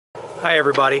Hi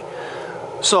everybody.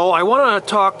 So I want to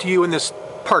talk to you in this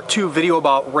part 2 video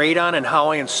about radon and how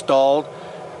I installed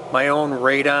my own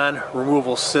radon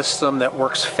removal system that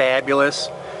works fabulous.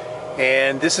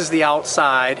 And this is the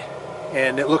outside,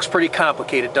 and it looks pretty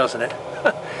complicated, doesn't it?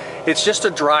 It's just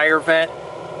a dryer vent,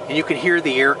 and you can hear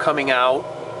the air coming out,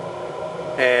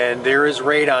 and there is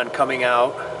radon coming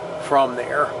out from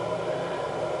there.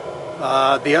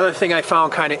 The other thing I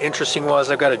found kind of interesting was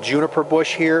I've got a Juniper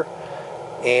Bush here,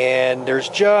 and there's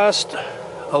just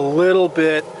a little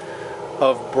bit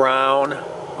of brown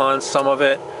on some of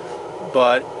it,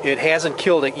 but it hasn't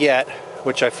killed it yet,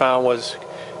 which I found was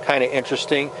kind of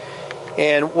interesting.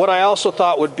 And what I also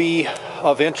thought would be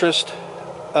of interest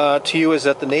to you is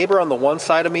that the neighbor on the one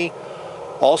side of me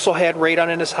also had radon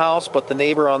in his house, but the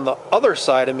neighbor on the other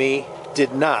side of me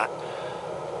did not.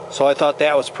 So I thought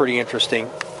that was pretty interesting.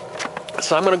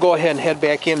 So I'm going to go ahead and head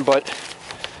back in, but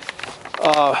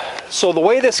so the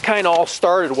way this kind of all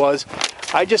started was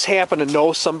I just happened to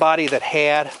know somebody that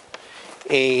had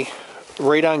a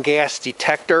radon gas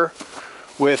detector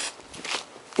with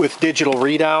digital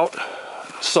readout.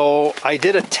 So I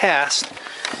did a test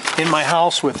in my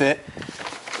house with it,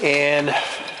 and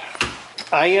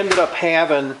I ended up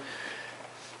having,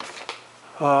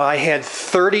 I had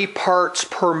 30 parts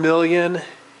per million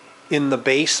in the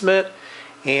basement,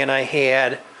 and I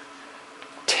had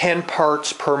 10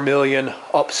 parts per million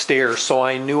upstairs, so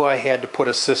I knew I had to put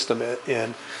a system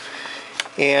in.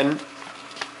 And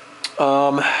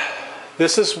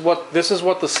this is what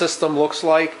the system looks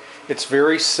like. It's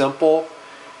very simple.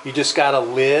 You just got a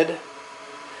lid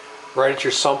right at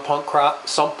your sump pump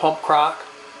crock,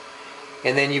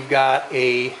 and then you've got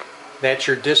that's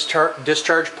your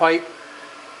discharge pipe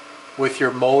with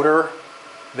your motor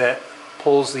that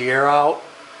pulls the air out,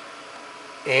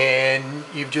 and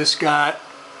you've just got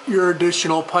your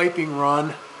additional piping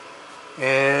run,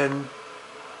 and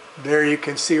there you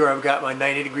can see where I've got my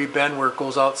 90-degree bend where it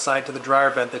goes outside to the dryer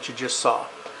vent that you just saw.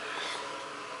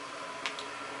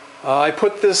 I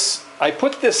put this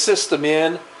system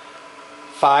in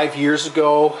 5 years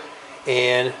ago,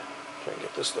 and try to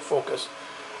get this to focus.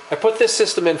 I put this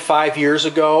system in 5 years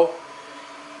ago.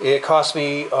 It cost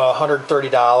me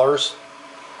 $130.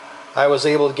 I was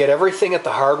able to get everything at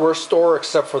the hardware store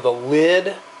except for the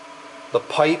lid, the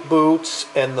pipe boots,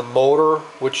 and the motor,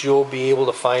 which you'll be able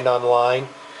to find online.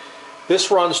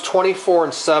 This runs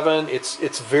 24/7.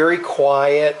 It's very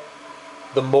quiet.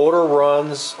 The motor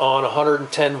runs on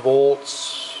 110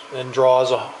 volts and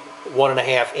draws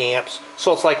 1.5 amps.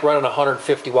 So it's like running a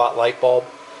 150 watt light bulb.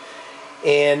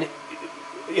 And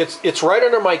it's right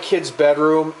under my kids'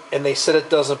 bedroom, and they said it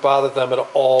doesn't bother them at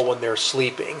all when they're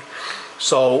sleeping.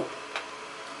 So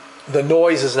the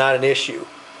noise is not an issue.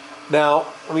 Now,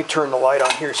 let me turn the light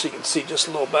on here so you can see just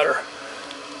a little better.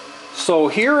 So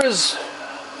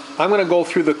I'm going to go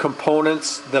through the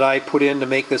components that I put in to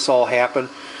make this all happen.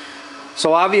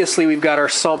 So obviously we've got our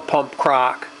sump pump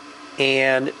crock,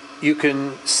 and you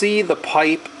can see the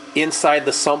pipe inside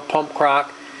the sump pump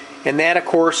crock, and that of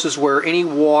course is where any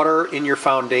water in your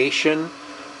foundation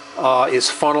is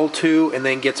funneled to and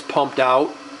then gets pumped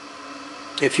out.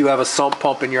 If you have a sump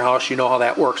pump in your house, you know how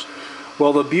that works.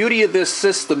 Well, the beauty of this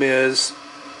system is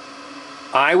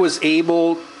I was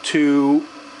able to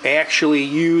actually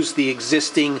use the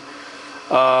existing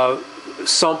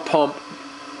sump pump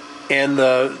and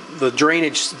the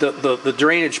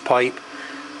drainage pipe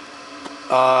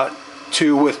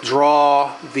to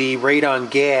withdraw the radon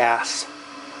gas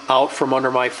out from under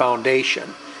my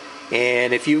foundation.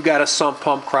 And if you've got a sump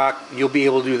pump crock, you'll be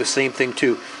able to do the same thing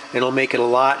too. And it'll make it a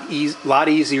lot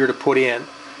easier to put in.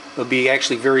 It'll be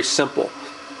actually very simple.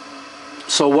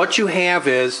 So what you have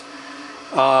is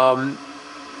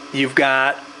you've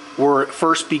got, where it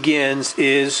first begins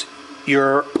is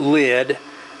your lid.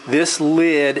 This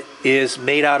lid is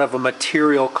made out of a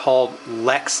material called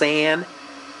Lexan.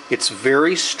 It's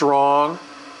very strong.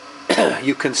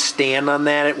 You can stand on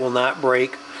that, it will not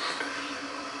break.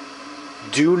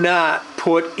 Do not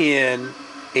put in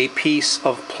a piece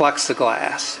of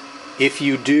plexiglass. If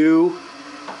you do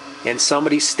and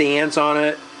somebody stands on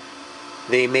it,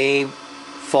 they may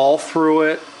fall through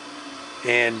it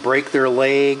and break their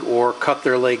leg or cut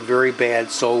their leg very bad,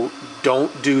 so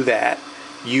don't do that.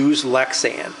 Use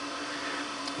Lexan.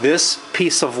 This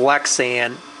piece of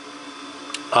Lexan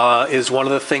is one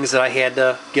of the things that I had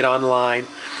to get online,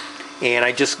 and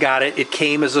I just got it. It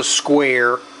came as a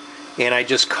square, and I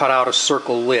just cut out a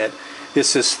circle lid.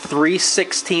 This is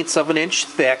 3/16 of an inch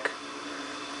thick,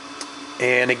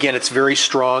 and again, it's very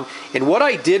strong. And what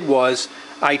I did was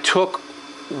I took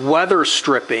weather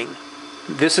stripping.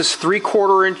 This is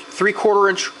 3/4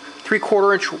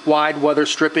 inch wide weather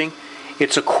stripping,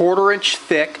 It's a 1/4 inch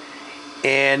thick,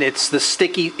 and it's the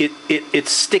sticky.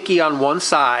 It's sticky on one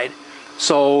side.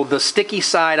 So the sticky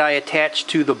side I attach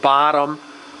to the bottom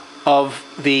of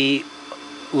the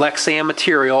Lexan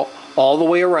material all the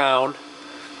way around,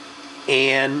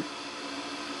 and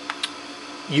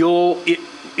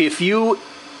if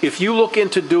you look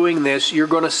into doing this, you're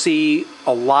going to see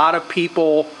a lot of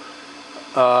people,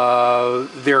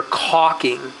 they're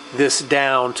caulking this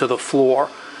down to the floor,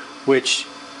 which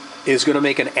is going to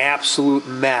make an absolute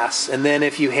mess. And then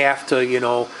if you have to, you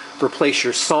know, replace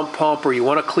your sump pump, or you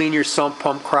want to clean your sump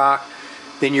pump crock,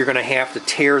 then you're going to have to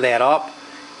tear that up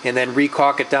and then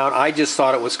recaulk it down. I just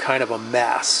thought it was kind of a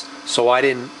mess, so I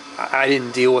didn't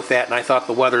deal with that, and I thought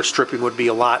the weather stripping would be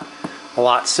a lot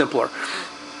simpler.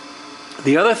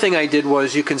 The other thing I did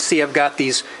was, you can see I've got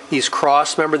these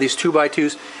cross, remember these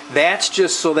 2x2s? That's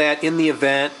just so that in the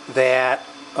event that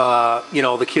you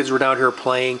know, the kids were down here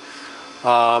playing,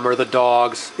 or the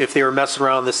dogs, if they were messing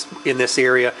around in this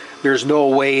area, there's no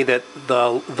way that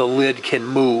the lid can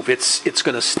move. It's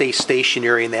going to stay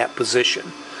stationary in that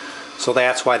position. So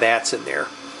that's why that's in there.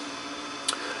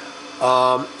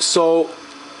 So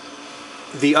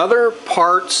the other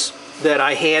parts that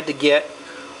I had to get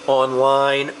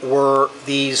online were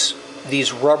these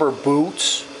rubber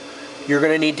boots. You're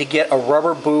going to need to get a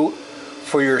rubber boot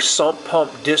for your sump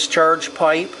pump discharge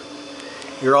pipe.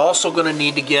 You're also going to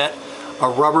need to get a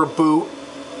rubber boot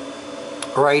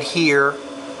right here,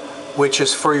 which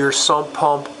is for your sump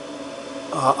pump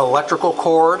electrical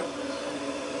cord.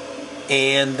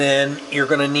 And then you're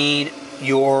going to need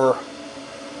your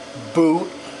boot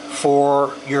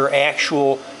for your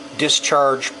actual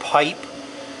discharge pipe.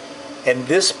 And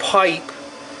this pipe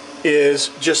is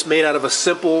just made out of a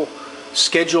simple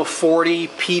Schedule 40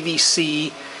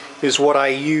 PVC is what I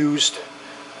used.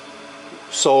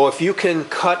 So if you can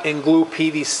cut and glue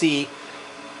PVC,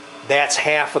 that's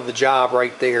half of the job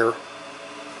right there.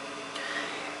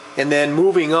 And then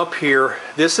moving up here,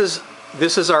 this is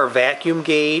our vacuum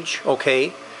gauge,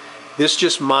 okay? This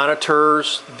just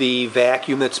monitors the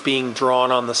vacuum that's being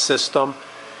drawn on the system.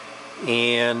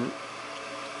 And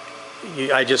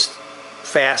I just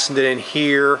fastened it in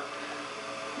here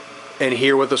and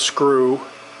here with a screw.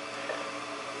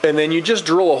 And then you just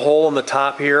drill a hole in the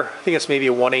top here. I think it's maybe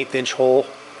a 1/8 inch hole,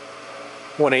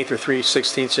 1/8 or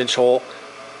 3/16 inch hole.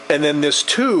 And then this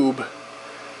tube,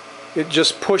 it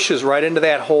just pushes right into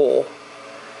that hole.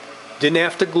 Didn't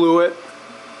have to glue it.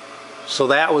 So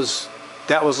that was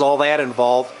all that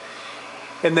involved.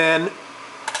 And then,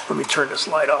 let me turn this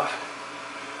light off.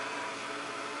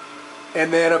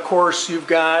 And then of course you've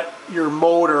got your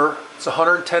motor. It's a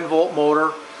 110 volt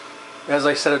motor. As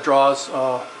I said, it draws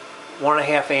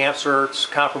 1.5 amps, or it's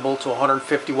comparable to a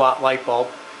 150 watt light bulb.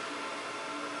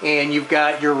 And you've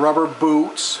got your rubber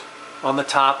boots on the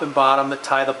top and bottom that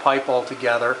tie the pipe all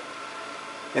together.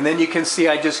 And then you can see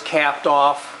I just capped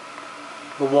off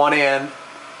the one end,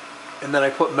 and then I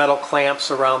put metal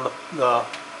clamps around the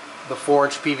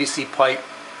 4-inch PVC pipe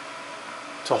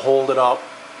to hold it up.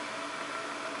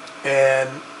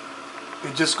 And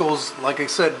it just goes, like I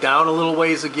said, down a little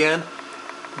ways again.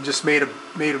 And just made a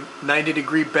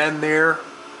 90-degree bend there,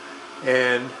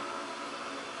 and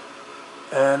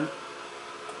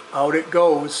out it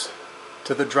goes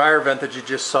to the dryer vent that you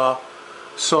just saw.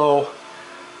 So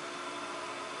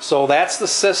that's the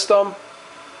system.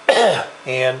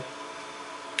 And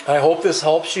I hope this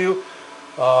helps you.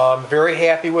 I'm very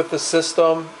happy with the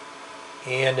system,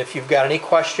 and if you've got any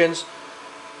questions,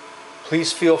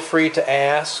 please feel free to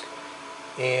ask.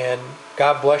 And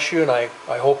God bless you, and I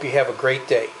hope you have a great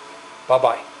day.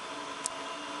 Bye-bye.